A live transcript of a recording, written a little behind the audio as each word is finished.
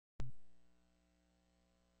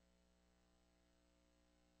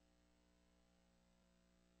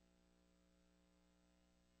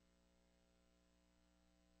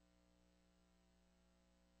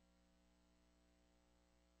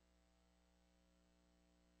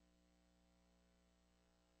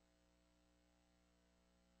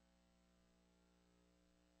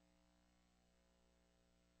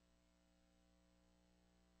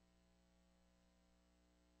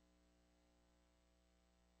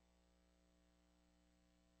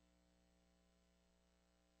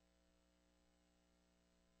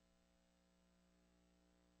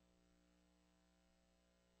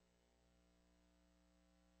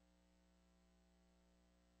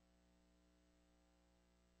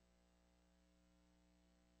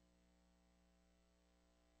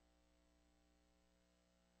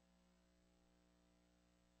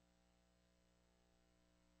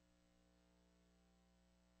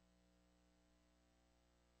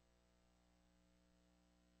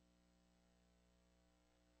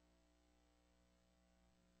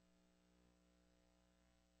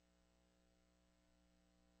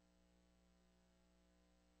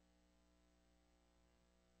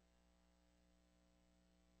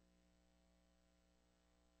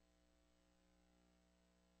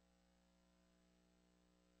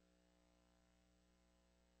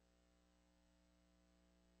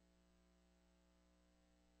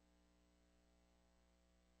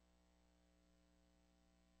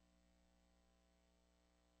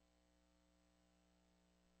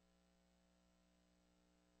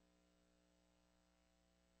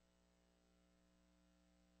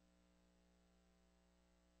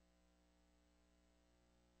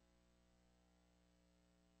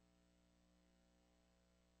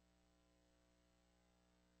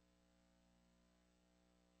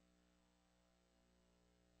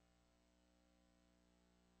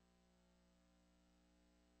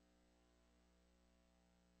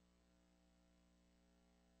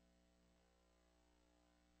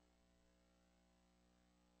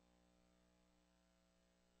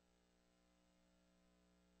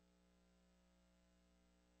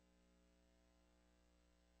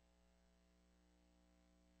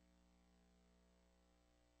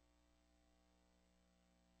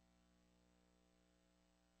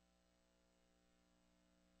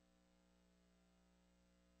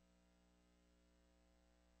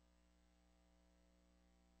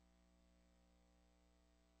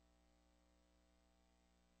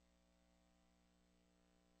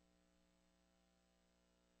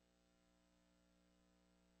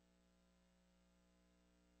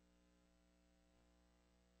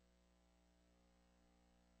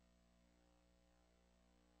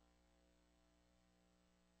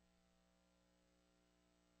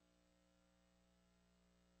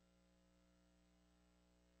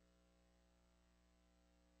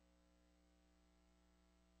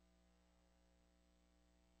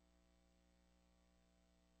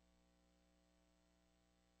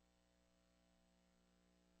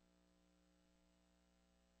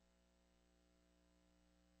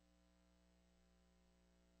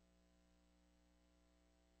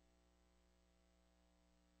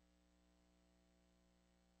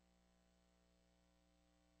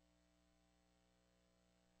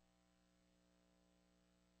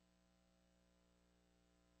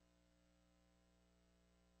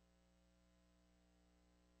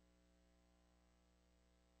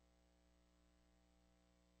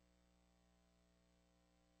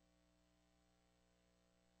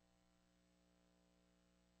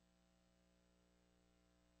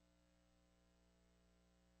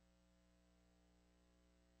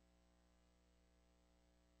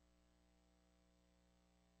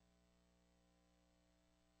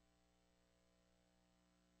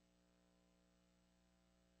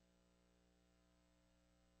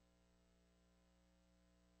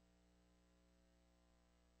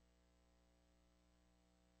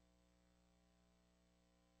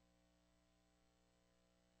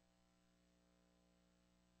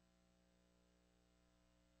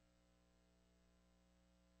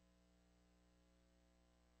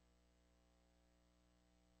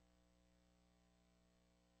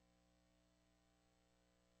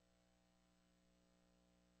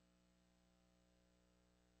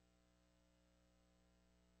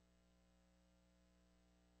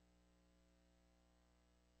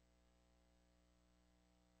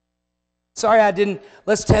Sorry, I didn't.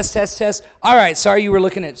 Let's test, test, test. All right, sorry you were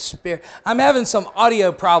looking at spare. I'm having some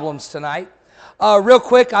audio problems tonight. Real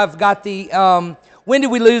quick, I've got the, when did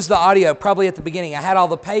we lose the audio? Probably at the beginning. I had all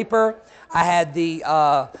the paper. I had the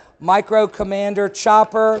Micro Commander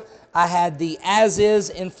chopper. I had the as-is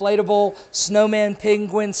inflatable snowman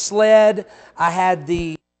penguin sled. I had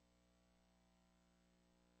the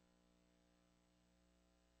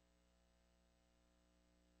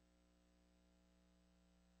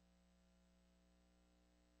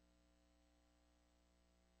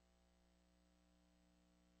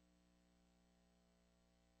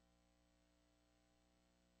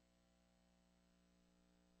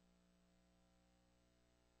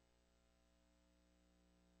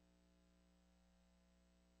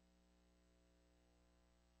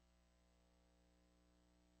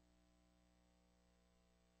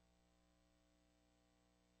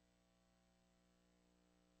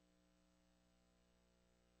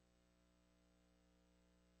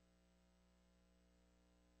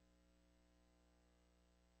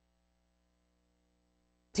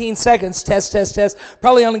 15 seconds, test, test, test.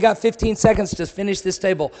 Probably only got 15 seconds to finish this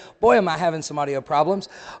table. Boy, am I having some audio problems.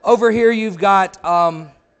 Over here you've got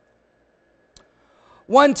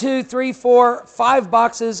 1, 2, 3, 4, 5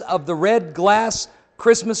 boxes of the red glass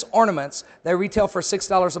Christmas ornaments. They retail for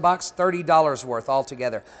 $6 a box, $30 worth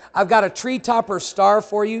altogether. I've got a tree topper star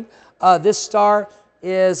for you. This star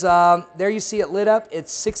is, there you see it lit up.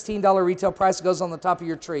 It's $16 retail price. It goes on the top of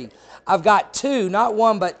your tree. I've got two, not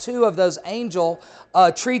one, but two of those angel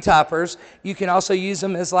tree toppers. You can also use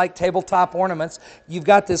them as like tabletop ornaments. You've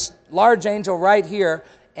got this large angel right here,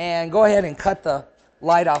 and go ahead and cut the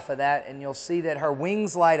light off of that, and you'll see that her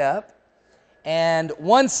wings light up. And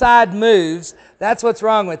one side moves. That's what's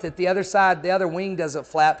wrong with it. The other side, the other wing doesn't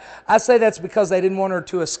flap. I say that's because they didn't want her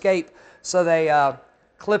to escape, so they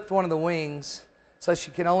clipped one of the wings so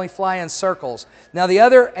she can only fly in circles. Now the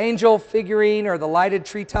other angel figurine, or the lighted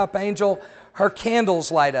treetop angel, her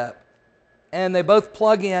candles light up, and they both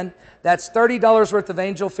plug in. That's $30 worth of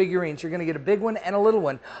angel figurines. You're going to get a big one and a little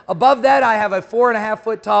one. Above that, I have a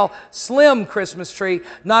 4.5-foot tall slim Christmas tree.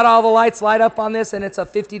 Not all the lights light up on this, and it's a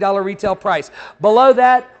 $50 retail price. Below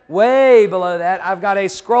that, way below that, I've got a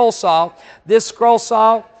scroll saw. This scroll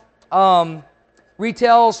saw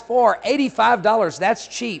retails for $85. That's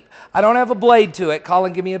cheap. I don't have a blade to it. Call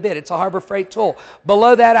and give me a bid. It's a Harbor Freight tool.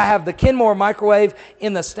 Below that, I have the Kenmore microwave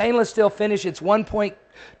in the stainless steel finish. It's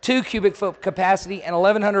 1.2 cubic foot capacity and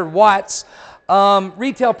 1,100 watts.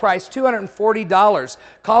 Retail price, $240.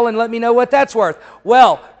 Call and let me know what that's worth.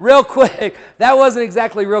 Well, real quick, that wasn't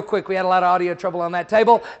exactly real quick. We had a lot of audio trouble on that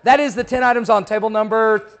table. That is the 10 items on table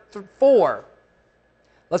number 4.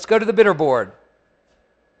 Let's go to the bidder board.